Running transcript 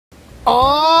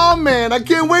Oh man, I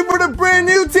can't wait for the brand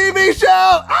new TV show!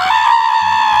 Ah!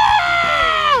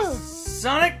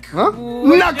 Sonic? Huh?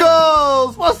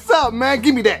 Knuckles! What's up, man?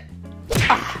 Give me that.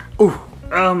 Ah. Ooh.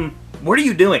 What are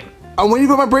you doing? I'm waiting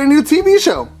for my brand new TV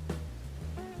show.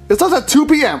 It starts at 2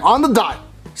 p.m. on the dot.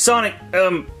 Sonic,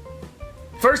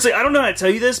 firstly, I don't know how to tell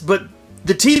you this, but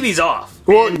the TV's off.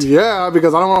 Well, yeah,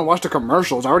 because I don't want to watch the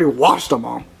commercials. I already watched them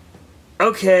all.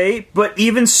 Okay, but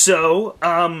even so,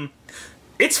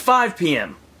 it's 5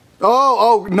 p.m.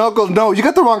 Oh, Knuckles, no, you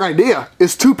got the wrong idea.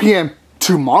 It's 2 p.m.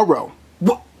 tomorrow.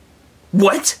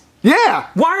 What? Yeah.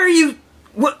 Why are you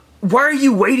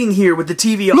waiting here with the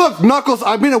TV off? Look, Knuckles,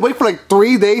 I've been awake for like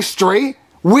 3 days straight,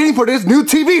 waiting for this new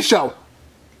TV show.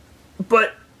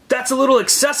 But that's a little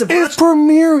excessive. It's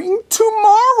premiering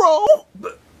tomorrow.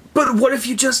 But what if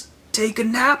you just take a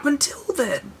nap until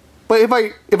then? But if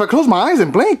I close my eyes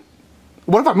and blink,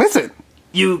 what if I miss it?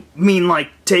 You mean like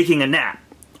taking a nap?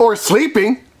 Or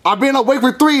sleeping. I've been awake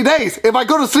for 3 days. If I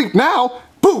go to sleep now,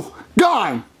 poof,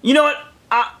 gone. You know what?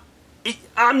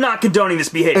 I'm not condoning this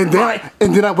behavior. And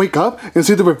then I wake up and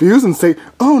see the reviews and say,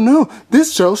 oh no,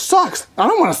 this show sucks. I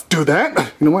don't want to do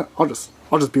that. You know what? I'll just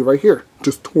be right here.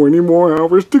 Just 20 more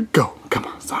hours to go. Come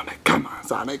on, Sonic. Come on,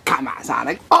 Sonic. Come on,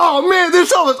 Sonic. Oh man, this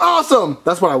show is awesome.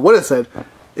 That's what I would have said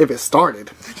if it started.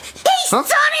 Hey, huh?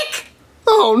 Sonic!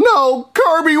 Oh no,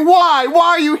 Kirby, why? Why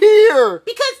are you here?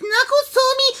 Because Knuckles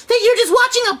told me that you're just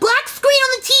watching a black screen on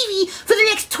the TV for the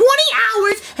next 20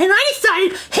 hours, and I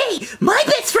decided, hey, my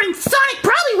best friend Sonic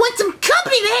probably wants some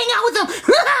company to hang out with him.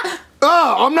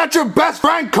 Oh, I'm not your best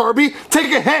friend, Kirby.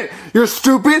 Take a hit. You're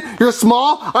stupid, you're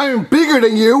small, I am bigger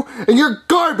than you, and you're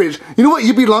garbage. You know what?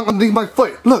 You belong underneath my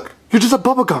foot. Look, you're just a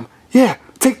bubblegum. Yeah,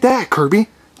 take that, Kirby.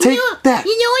 Take that.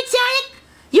 You know what, Sonic?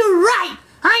 You're right.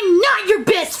 I'm not your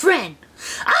best friend.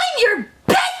 I'm your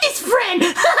bestest friend!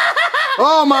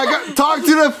 Oh my god, talk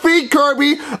to the feet,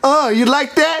 Kirby! You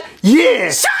like that?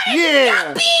 Yeah! Sonic, yeah!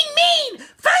 Stop being mean!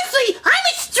 Firstly, I'm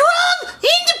a strong,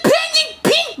 independent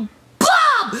pink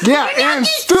blob! Yeah, and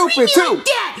stupid too! Like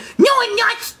that. No, I'm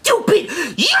not stupid!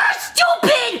 You're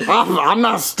stupid! I'm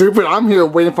not stupid, I'm here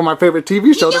waiting for my favorite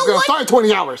TV show that's gonna start in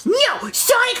 20 hours! No,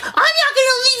 Sonic, I'm not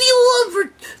gonna leave you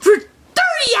alone for 30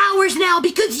 hours now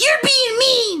because you're being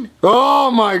mean! Oh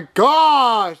my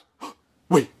gosh!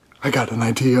 Wait, I got an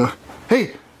idea.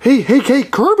 Hey,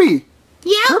 Kirby!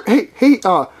 Yeah? Hey,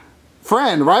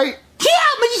 friend, right? Yeah,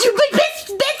 but you're my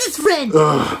bestest friend!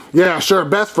 Yeah, sure,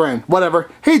 best friend,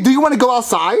 whatever. Hey, do you want to go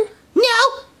outside?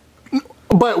 No!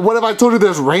 But what if I told you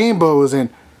there's rainbows and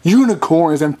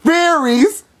unicorns and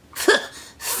fairies?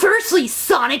 Firstly,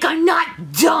 Sonic, I'm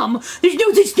not dumb. There's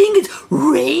no such thing as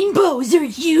rainbows or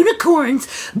unicorns.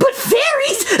 But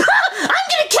fairies? I'm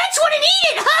gonna catch one and eat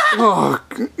it! Oh,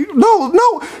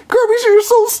 no, Kirby, you're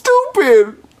so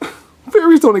stupid.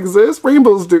 Fairies don't exist,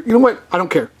 rainbows do. You know what? I don't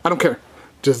care.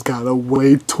 Just gotta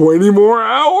wait 20 more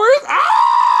hours.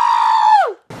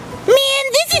 Ah! Man,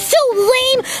 this is so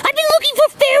lame. I've been looking for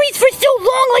fairies for so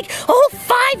long, like a whole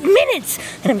 5 minutes.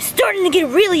 And I'm starting to get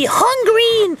really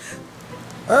hungry and...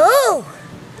 Oh,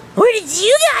 where did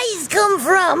you guys come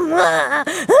from?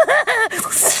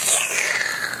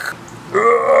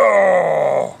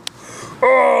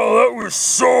 Oh, that was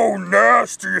so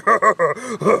nasty.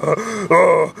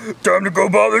 Time to go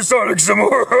bother Sonic some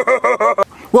more.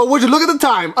 Well, would you look at the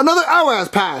time? Another hour has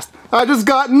passed. I just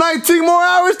got 19 more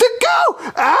hours to go.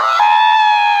 Ah!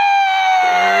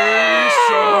 Hey,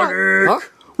 Sonic. Huh?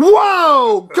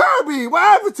 Whoa, Kirby, what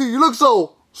happened to you? You look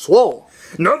so swole.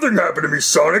 Nothing happened to me,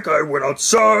 Sonic. I went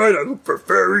outside, I looked for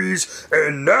fairies,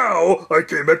 and now I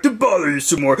came back to bother you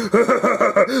some more.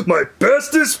 My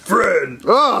bestest friend.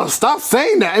 Oh, stop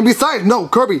saying that. And besides, no,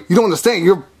 Kirby, you don't understand.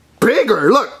 You're bigger.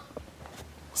 Look.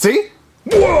 See?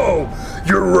 Whoa!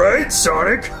 You're right,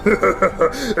 Sonic.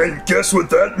 And guess what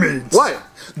that means? What?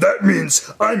 That means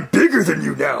I'm bigger than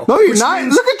you now. No, you're not.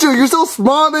 Look at you. You're so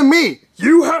smaller than me.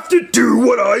 You have to do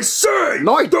what I say!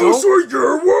 No, I don't. Those were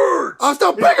your words! I'm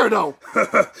still bigger, though!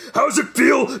 How's it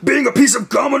feel being a piece of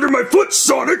gum under my foot,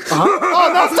 Sonic?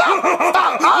 Oh, no, stop!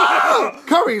 Stop! Ah!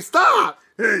 Curry, stop!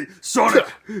 Hey,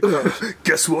 Sonic,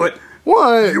 guess what?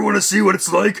 What? You want to see what it's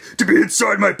like to be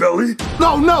inside my belly?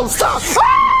 No, stop!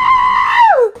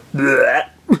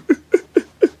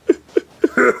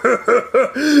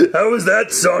 How was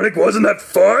that, Sonic? Wasn't that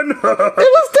fun? It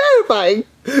was terrifying!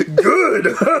 Good!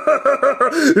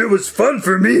 It was fun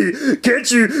for me.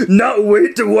 Can't you not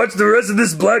wait to watch the rest of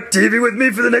this black TV with me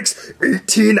for the next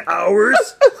 18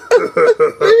 hours? Leave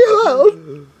me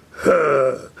alone!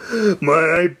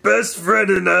 My best friend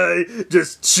and I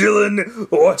just chilling,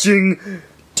 watching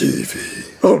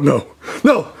TV. Oh no.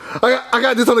 No! I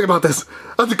gotta do something about this.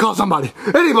 I have to call somebody.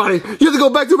 Anybody! You have to go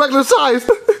back to regular size!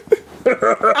 I'll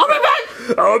be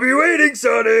back! I'll be waiting,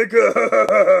 Sonic!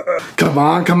 Come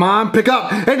on, pick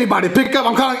up! Anybody, pick up!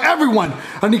 I'm calling everyone!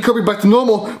 I need Kirby back to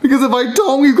normal, because if I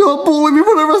don't, he's gonna bully me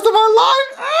for the rest of my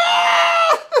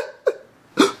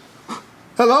life!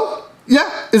 Hello? Yeah?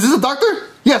 Is this a doctor?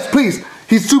 Yes, please!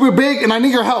 He's super big and I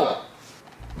need your help!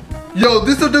 Yo,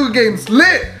 this Sudoku game's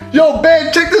lit! Yo,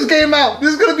 Ben, check this game out!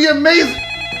 This is gonna be amazing!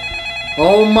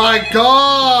 Oh my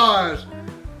gosh!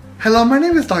 Hello, my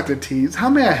name is Dr. Tease. How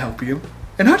may I help you?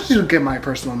 And how did you get my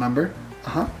personal number?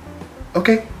 Uh-huh.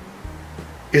 Okay.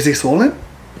 Is he swollen?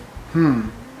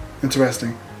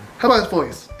 Interesting. How about his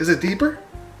voice? Is it deeper?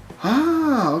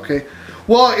 Ah, okay.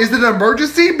 Well, is it an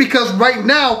emergency? Because right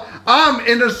now, I'm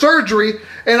in a surgery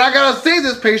and I gotta save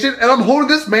this patient and I'm holding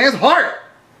this man's heart.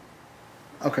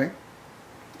 Okay.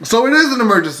 So it is an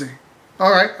emergency.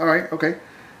 Alright, okay.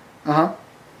 Uh-huh.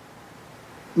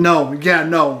 No,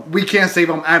 we can't save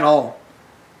him at all.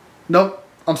 Nope,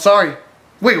 I'm sorry.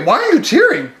 Wait, why are you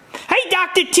cheering? Hey,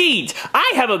 Dr. Teeds,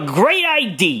 I have a great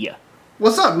idea.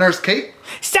 What's up, Nurse Kate?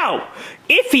 So,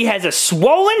 if he has a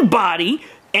swollen body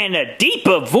and a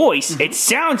deeper voice, it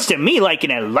sounds to me like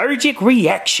an allergic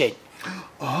reaction.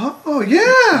 Oh,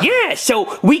 yeah. Yeah,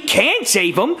 so we can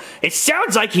save him. It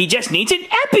sounds like he just needs an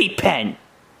EpiPen.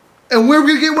 And where are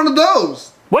we gonna get one of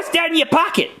those? What's that in your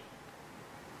pocket?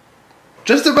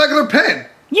 Just a regular pen.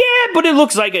 Yeah, but it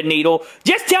looks like a needle.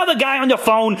 Just tell the guy on the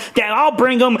phone that I'll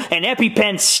bring him an EpiPen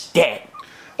instead.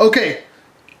 Okay,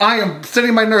 I am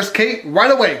sending my Nurse Kate right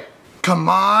away. Come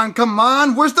on,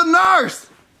 where's the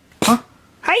nurse? Huh?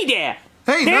 Hey there.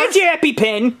 Hey, There's nurse. your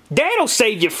EpiPen. That'll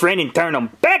save your friend and turn him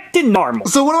back to normal.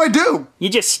 So what do I do? You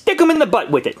just stick him in the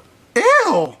butt with it.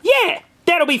 Ew. Yeah,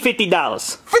 that'll be $50.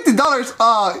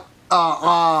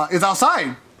 $50, is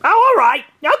outside. Oh, all right.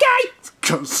 Okay.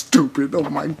 So stupid, oh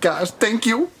my gosh, thank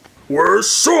you. Where's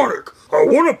Sonic? I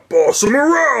want to boss him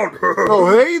around! Oh,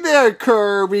 hey there,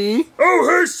 Kirby. Oh,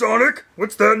 hey, Sonic!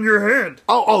 What's that in your hand?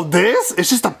 Oh, this? It's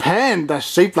just a pen that's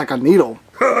shaped like a needle.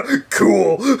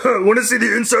 Cool! Want to see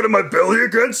the inside of my belly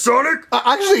again, Sonic?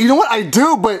 Actually, you know what? I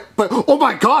do, but oh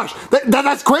my gosh,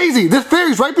 that's crazy. This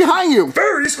fairy's right behind you.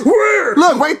 Fairies? Where?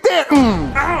 Look, right there.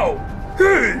 Ow!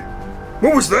 Hey!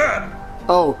 What was that?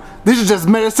 Oh, this is just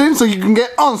medicine so you can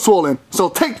get unswollen. So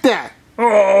take that.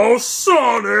 Oh,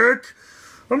 Sonic!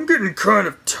 I'm getting kind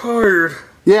of tired.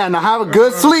 Yeah, now have a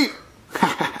good sleep.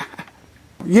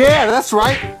 Yeah, that's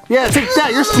right. Yeah, take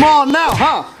that. You're small now,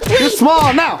 huh? You're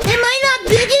small now. Am I not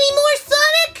big anymore,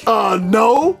 Sonic?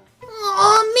 No.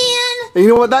 Aw, man. And you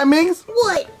know what that means?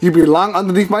 What? You belong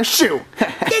underneath my shoe.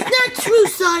 That's not true,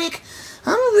 Sonic.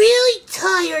 I'm really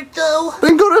tired, though.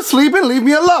 Then go to sleep and leave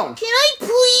me alone. Can I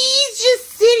please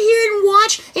just sit here and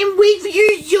watch and wait for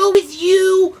your show with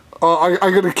you? Are you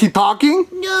gonna keep talking?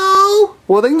 No.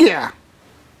 Well then, yeah.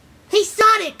 Hey,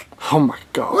 Sonic. Oh my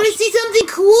god. Want to see something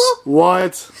cool?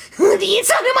 What? The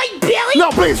inside of my belly? No,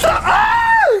 please stop.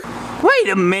 Ah! Wait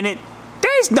a minute.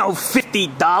 There's no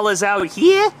 $50 out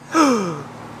here.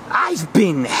 I've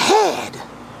been had.